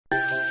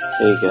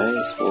Hey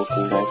guys,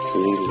 welcome back to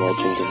the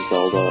Legend of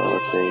Zelda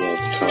Ocarina of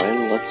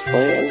Time Let's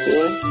Play I'm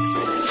doing.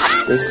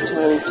 This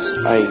time,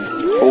 I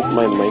hope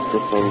my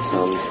microphone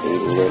sounds a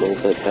little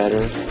bit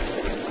better.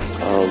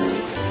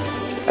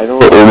 I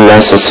don't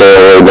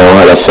necessarily know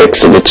how to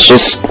fix it, it's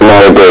just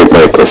not a great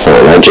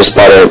microphone. I just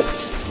bought a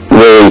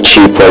really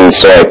cheap one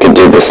so I could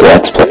do this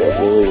Let's Play. I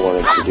really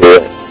wanted to do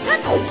it.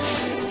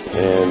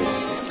 And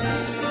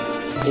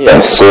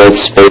yeah, so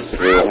that's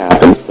basically what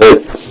happened.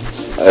 But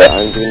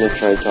I'm going to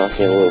try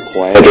talking a little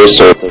quieter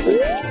so the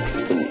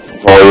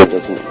volume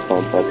doesn't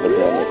bump up a bit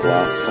like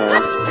last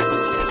time.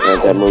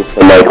 And I moved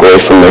the mic away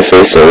from my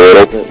face a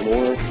little bit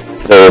more.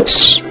 Though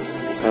it's, I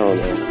don't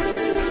know.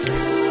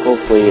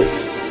 Hopefully it's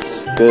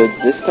good.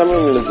 This time I'm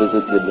going to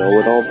visit the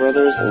Know-It-All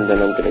Brothers, and then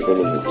I'm going to go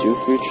to the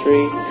Deku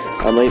Tree.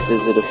 I might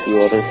visit a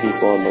few other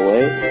people on the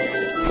way,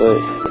 but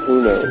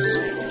who knows?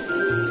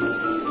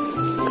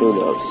 Who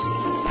knows?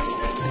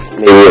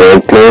 Maybe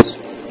Link knows?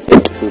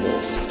 Who knows?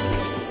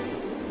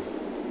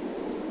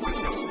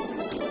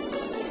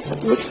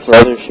 Which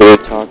brother should we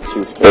talk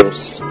to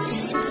first?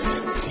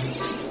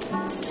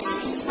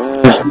 I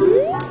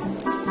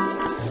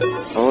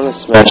want to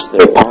smash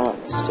their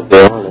pots, to be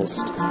honest.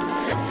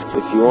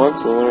 If you want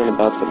to learn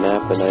about the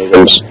map and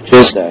items,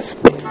 just ask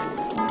me.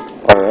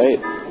 Alright?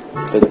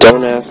 But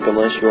don't ask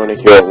unless you want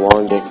to hear a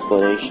long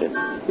explanation.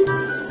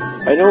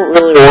 I don't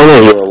really want to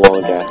hear a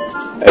long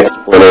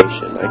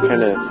explanation. I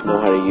kind of know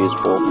how to use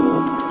both of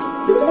them.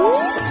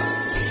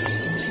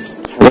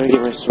 How do I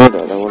get my sword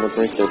out? I want to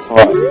break their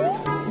pot.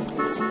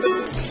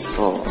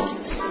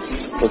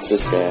 Aww. What's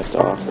this guy have to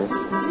offer?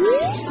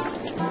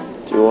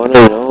 Do you want to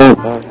know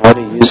about how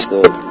to use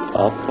the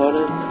up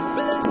button?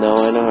 No,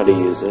 I know how to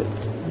use it.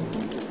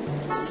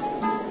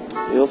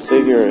 You'll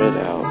figure it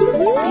out.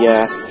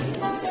 Yeah.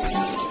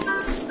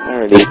 I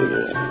already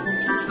figured it out.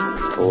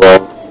 Hello?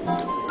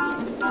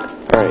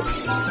 Alright.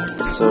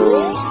 So,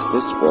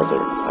 this brother,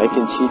 I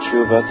can teach you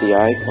about the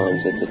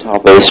icons at the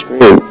top of the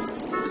screen.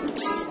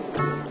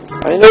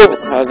 I know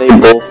how they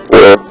both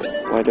work.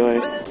 Why do I?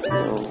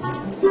 No.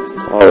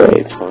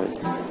 Alright, fine.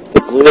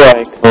 The blue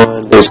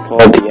icon is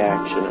called the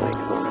action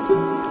icon.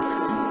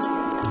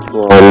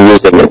 Well, I'm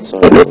using it, so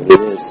I know what it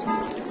is.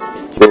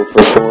 You'll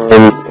perform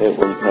it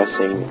when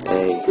pressing A.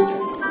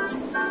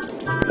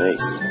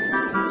 Nice.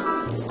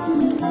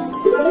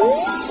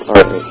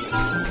 Alright.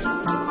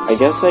 I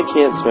guess I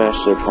can't smash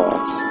their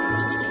pots.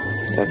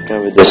 That's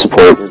kind of a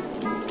disappointment.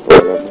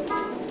 But,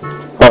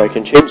 oh, I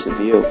can change the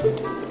view.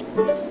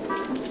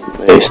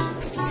 Nice.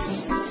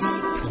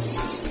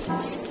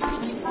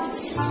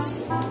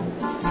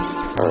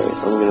 Alright,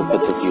 I'm gonna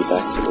put the view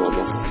back to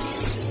normal.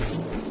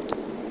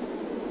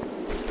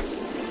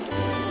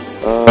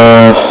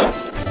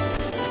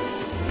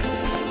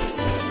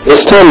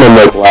 This time,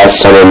 unlike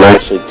last time, I'm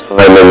actually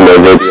timing the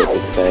video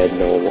because I had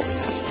no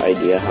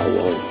idea how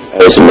long I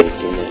was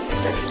making it.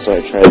 So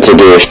I tried to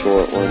do a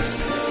short one.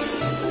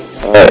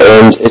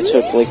 And it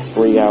took like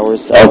 3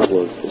 hours to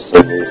upload for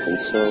some reason,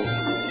 so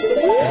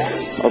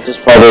I'll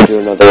just probably do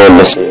another one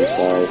the same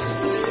size.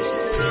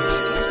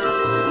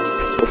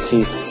 What's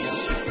he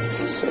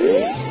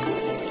saying?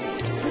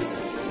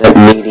 That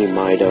meaty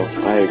Mido,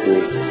 I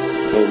agree.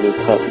 Made me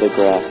cut the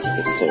grass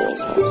at Sarah's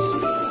house.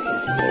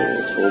 I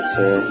told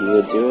Sarah he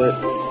would do it.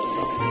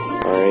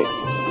 Alright.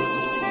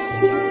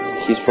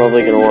 He's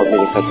probably gonna want me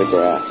to cut the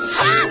grass.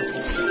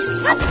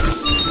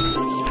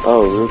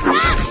 Oh,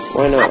 rupees.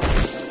 Why not?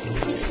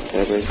 Can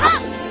I break this?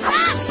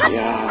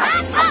 Yeah.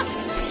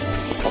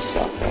 I'll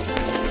stop that.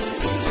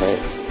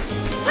 Alright.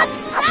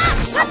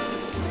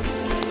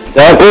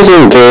 That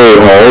wasn't very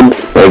hard.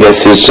 I guess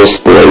he's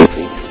just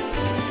lazy.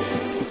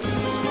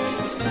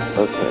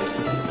 Okay.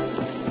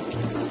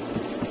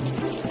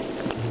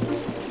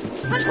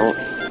 Oh,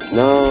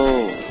 no!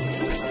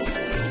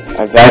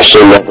 I've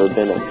actually never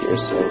been up here,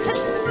 so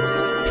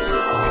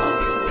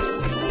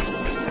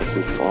I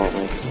keep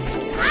falling.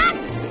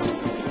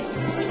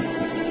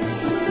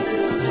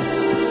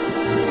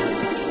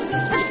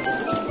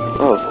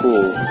 Oh,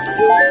 cool.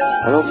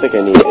 I don't think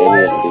I need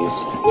any of these,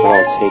 but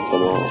I'll take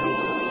them all.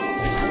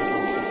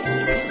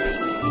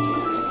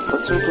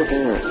 What's over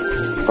there?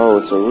 Oh,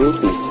 it's a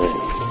rupee thing.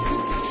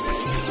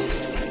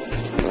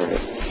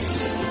 Alright.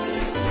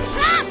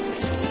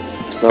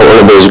 It's not one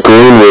of those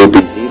green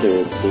rupees either,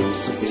 it seems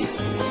to be.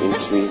 It seems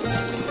to be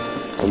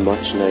a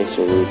much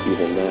nicer rupee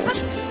than that.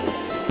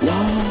 No!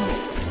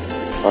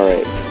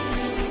 Alright.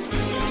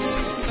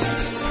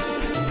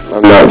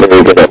 I'm not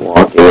very good at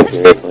walking,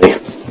 apparently.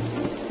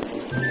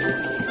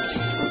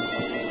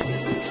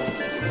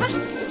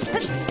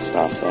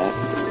 Stop that.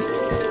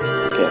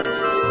 Okay.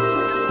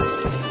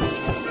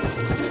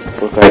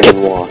 Look, I can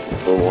walk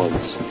for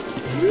once.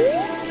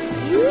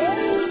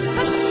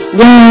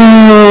 No!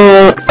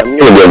 I'm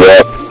gonna give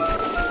up.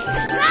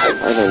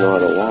 I don't know how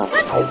to walk.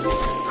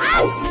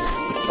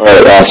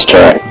 Alright, last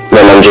try.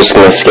 Then I'm just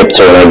gonna skip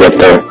to when I get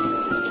there.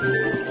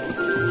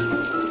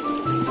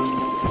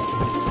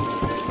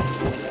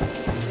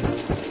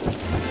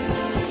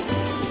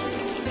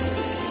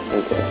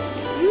 Okay.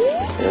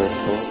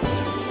 Careful.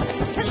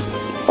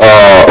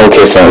 Oh,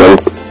 okay, fine. on.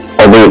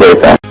 I'll be right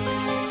back.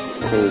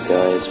 Hey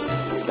guys,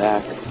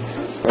 back.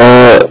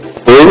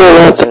 Believe it or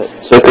not, that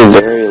took a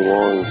very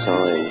long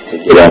time to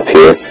get up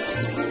here.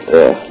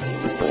 Yeah.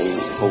 And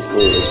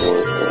hopefully it was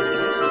worth it.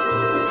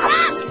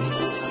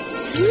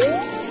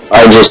 I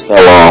just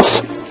fell off.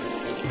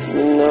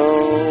 No.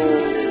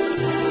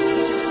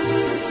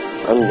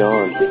 I'm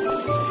gone.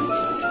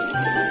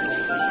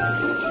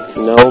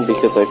 No,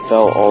 because I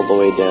fell all the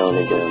way down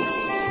again.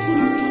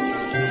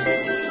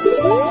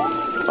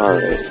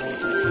 Alright.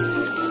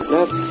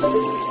 That's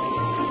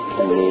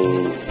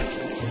mean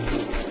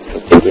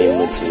that the game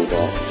would do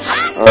that.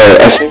 Alright,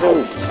 I think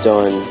I'm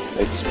done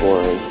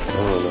exploring. I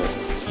don't know.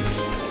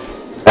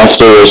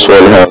 After this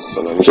one house,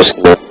 and I'm just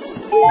gonna...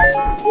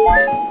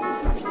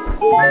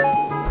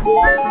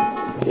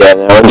 Yeah,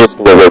 now I'm just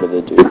gonna go to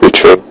the Deku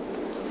tree.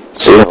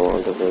 See how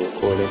long have been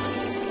recording?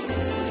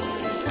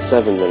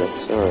 7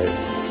 minutes, alright.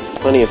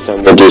 Plenty of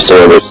time to do some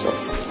other stuff.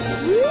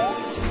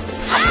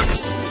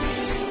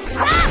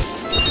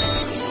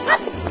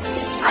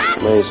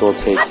 Might as well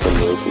take some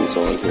rupees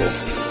on here.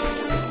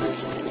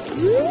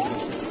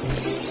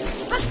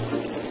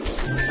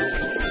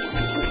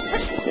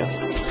 Yeah.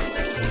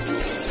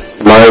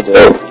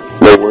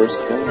 The worst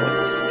guy.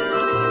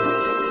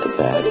 The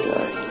bad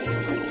guy.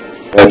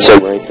 That's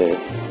him right there.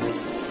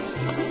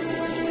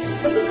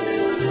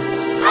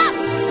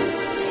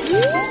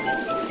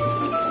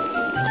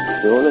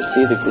 If you want to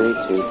see the Great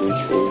Deku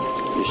tree,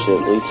 you should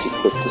at least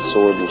equip the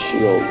sword and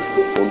shield.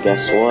 Well,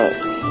 guess what?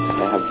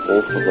 I have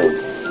both of them.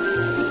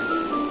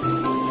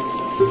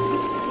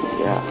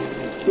 Yeah.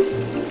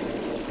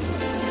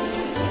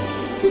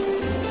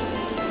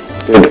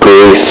 Good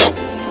grief.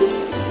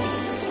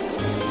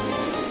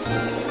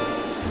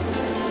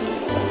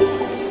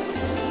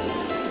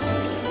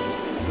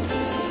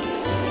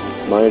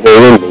 My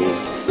turn.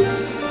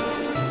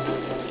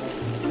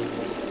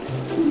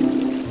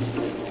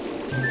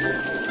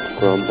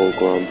 Grumble,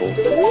 grumble.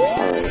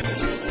 Alright.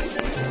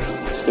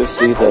 Let's go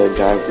see the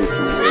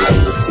Garygoofuu.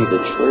 Let's see the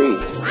tree.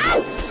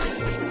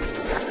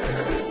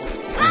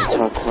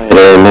 Talk quiet. I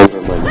remember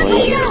my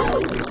mic.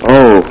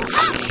 Oh,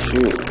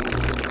 shoot.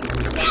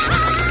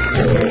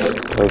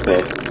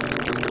 Okay.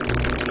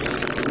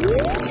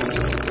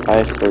 I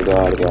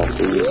forgot about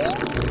these.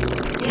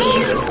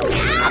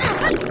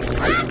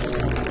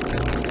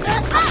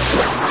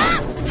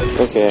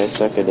 Okay, I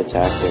suck at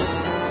attacking.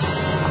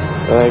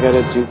 But I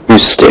gotta do 2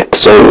 sticks,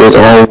 so it was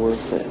all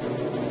worth it.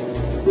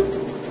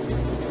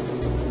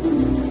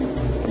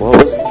 What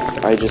was...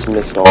 I just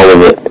missed all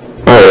of it.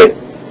 Alright.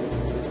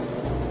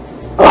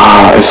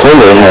 If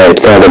only I had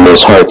gotten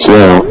those hearts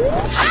now.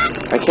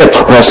 I kept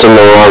pressing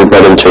the wrong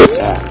button to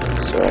attack,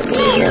 so I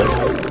missed that.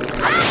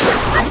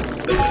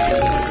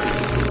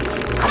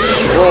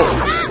 Whoa!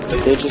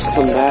 They just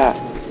come back.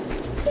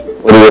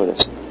 What do you want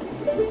to say?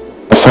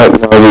 I thought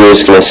Marty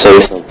was gonna say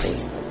something.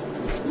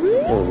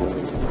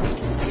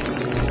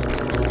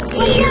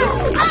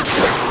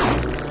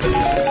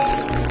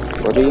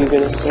 What are you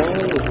gonna say?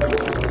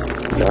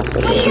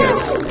 Nothing.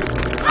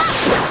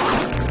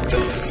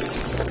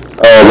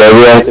 Oh,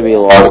 maybe I have to be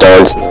locked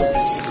on to them.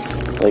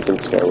 Like in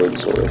Skyward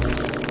Sword.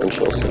 And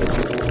she'll say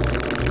something.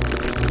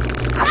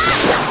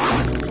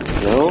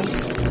 No?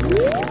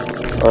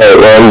 Alright,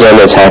 well I'm done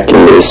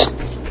attacking these.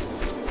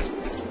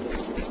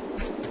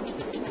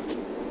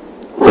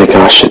 Oh my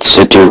gosh, it's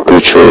the Deku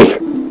tree.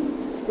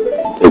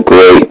 The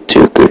Great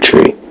Deku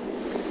tree.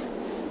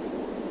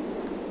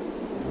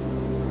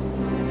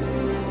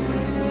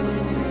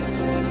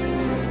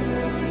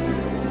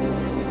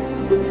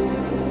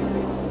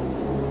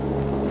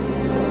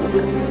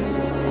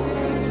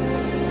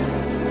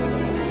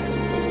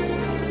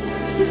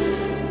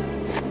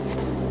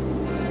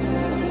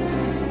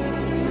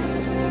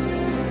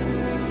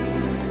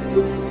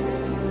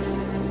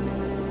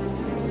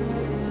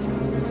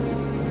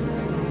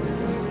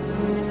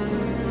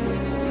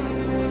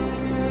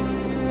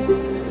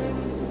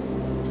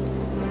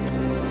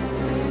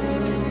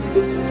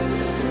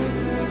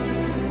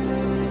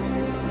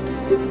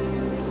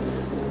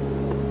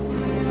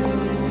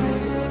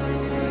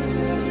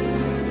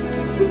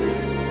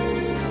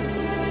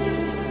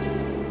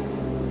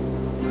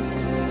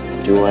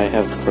 Do I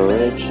have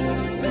courage?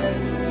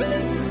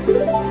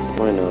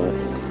 Why not?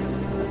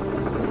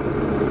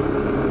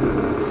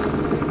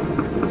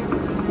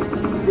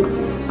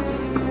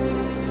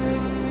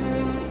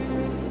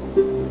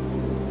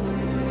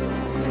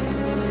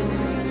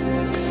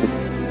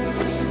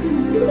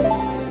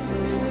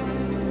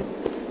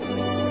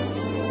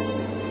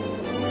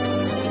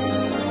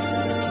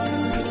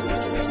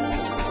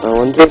 I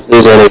wonder if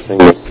there's anything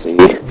to see.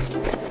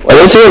 Why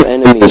does he have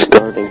enemies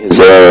guarding his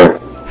air?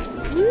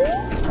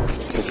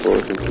 It's a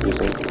little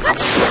confusing.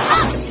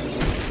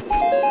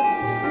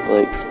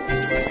 Like,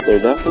 they're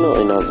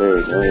definitely not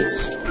very nice.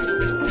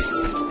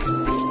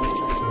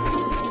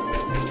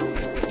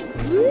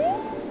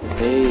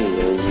 Hey,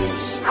 there's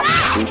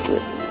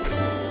secret.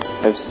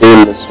 I've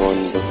seen this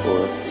one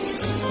before.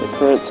 The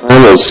current time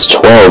It's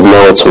 12,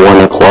 now it's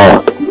 1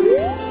 o'clock.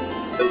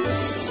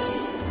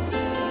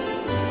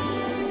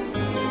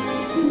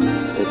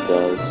 it's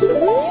does.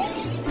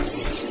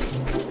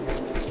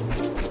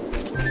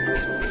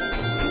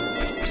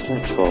 It's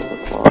not 12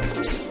 o'clock.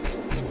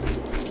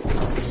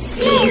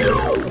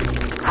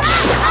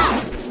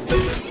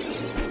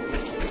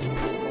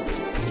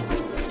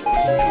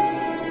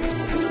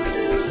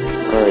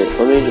 Alright,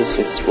 let me just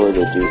explore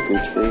the Deku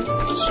tree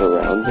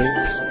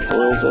surroundings a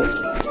little bit.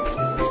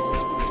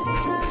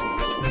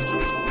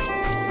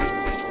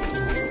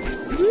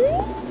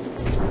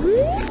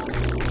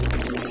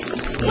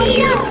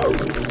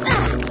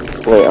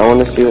 Wait, I want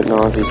to see what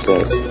Navi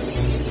says.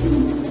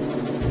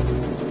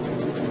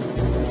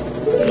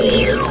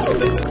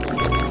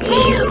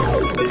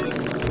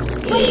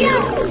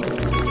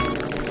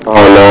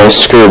 Oh no, I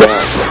screwed up.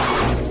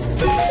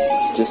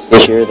 Just to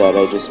hear that,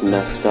 I just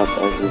messed up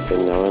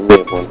everything. Now I only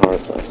have 1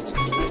 heart left.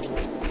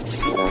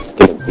 That's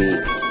gonna be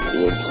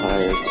the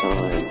entire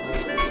time.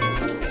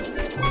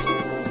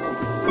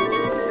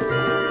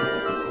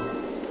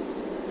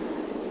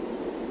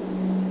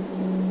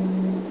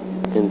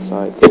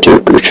 Inside The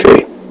Deku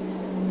tree.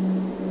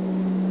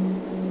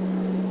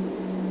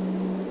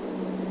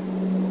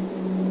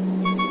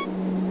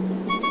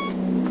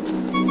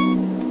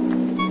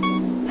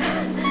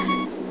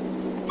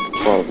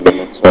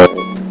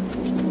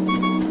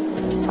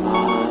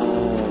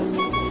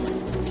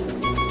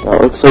 That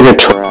looks like a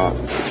trap.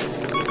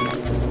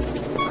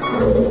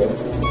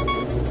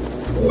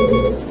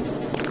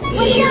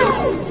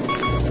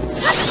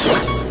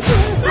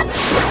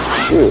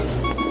 Shoot.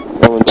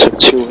 That one took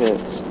 2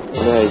 hits.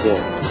 What did I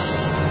get?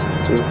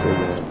 2 for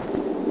that.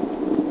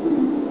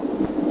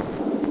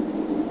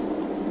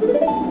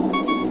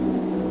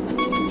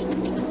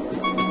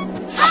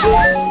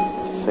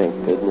 Thank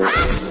goodness.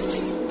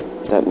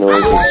 That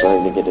noise is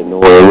starting to get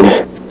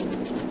annoying.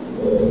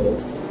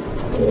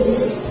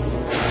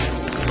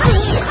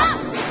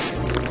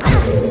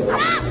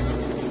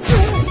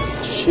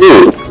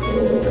 Shoot!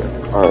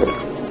 Alright.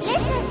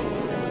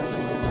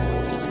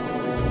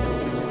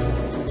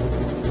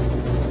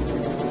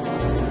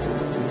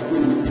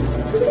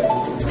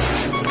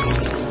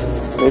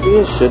 Maybe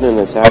I shouldn't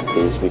attack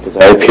these because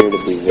I appear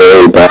to be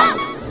very bad.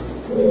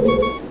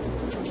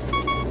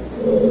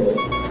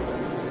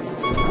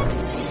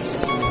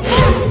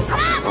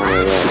 Oh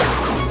my god.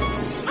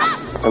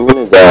 I'm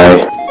gonna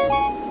die.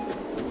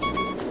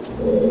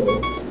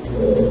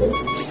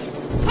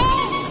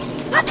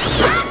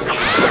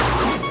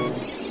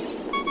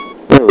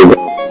 There we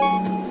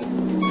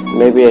go.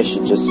 Maybe I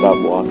should just stop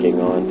walking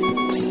on.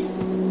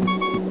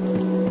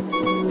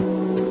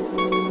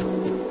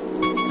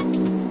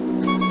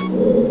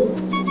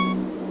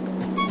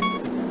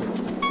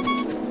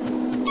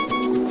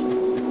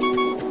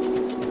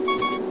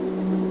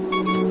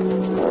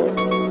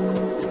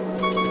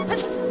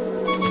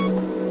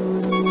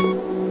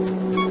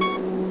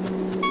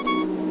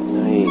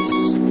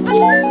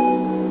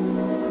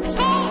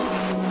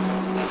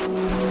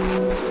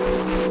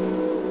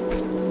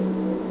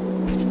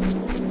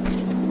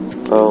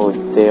 Oh,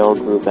 they all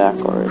grew back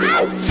already.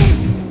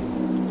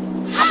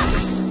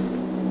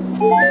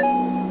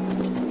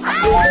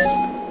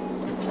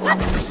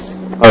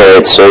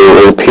 Alright, so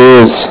it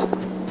appears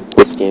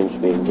this game's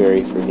being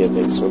very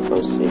forgiving so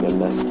far, seeing I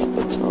messed up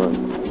a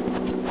ton.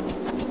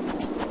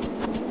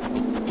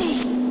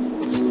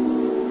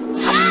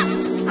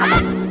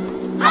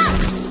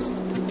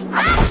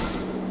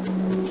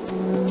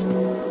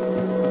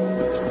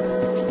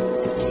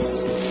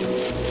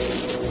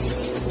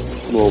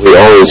 well, we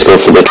always go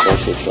for the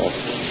treasure chest.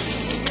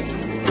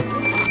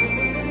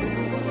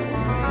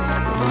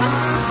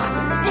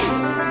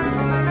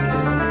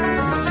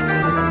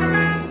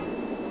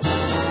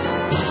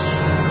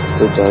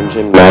 The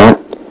dungeon map.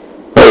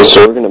 Oh,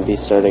 so we're gonna be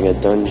starting a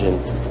dungeon.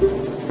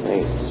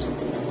 Nice.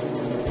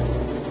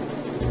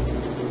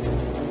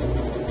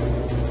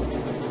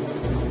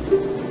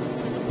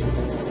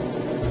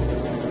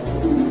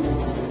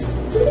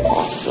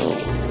 Awesome.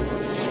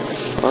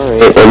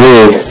 Alright, Let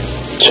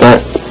me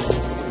check.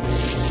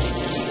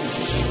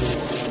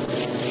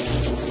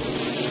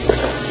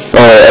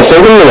 Alright, I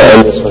think I'm gonna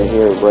end this one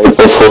here right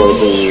before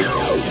the...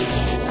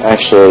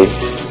 Actually,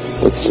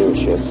 let's see what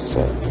she has to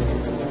say.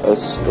 A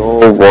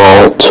skull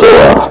wall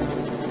tour.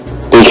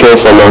 Be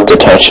careful not to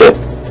touch it.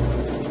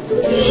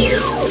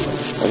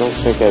 I don't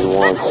think I'd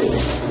want to.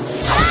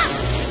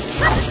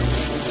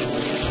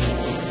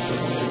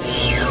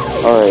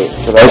 Alright,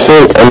 but I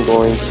think I'm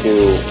going to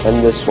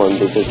end this one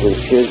because it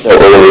appears that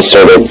When we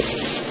started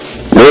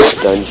this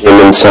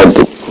dungeon inside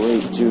the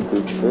great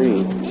Deku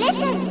tree.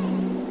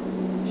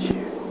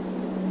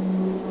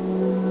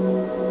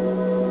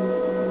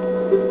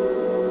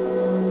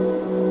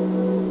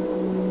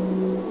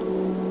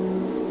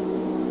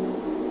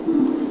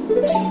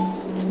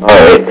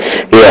 Alright,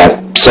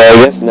 yeah, so I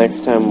guess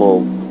Next time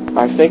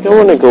I think I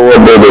want to go up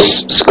where the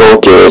skull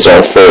gears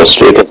are first,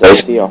 because I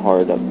see see a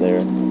heart up there.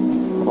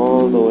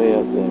 All the way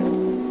up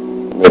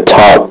there. the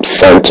top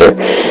center.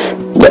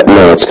 But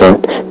no, it's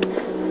gone.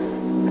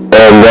 And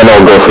then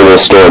I'll go for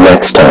this door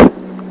next time.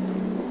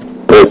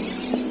 But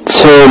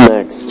till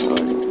Next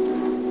time.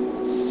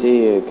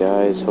 See you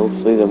guys. guys.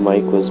 Hopefully the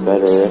mic was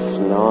better. If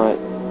not,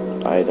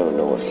 I don't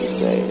know what to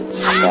say. It's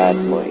a bad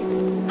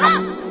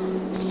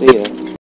mic. See ya.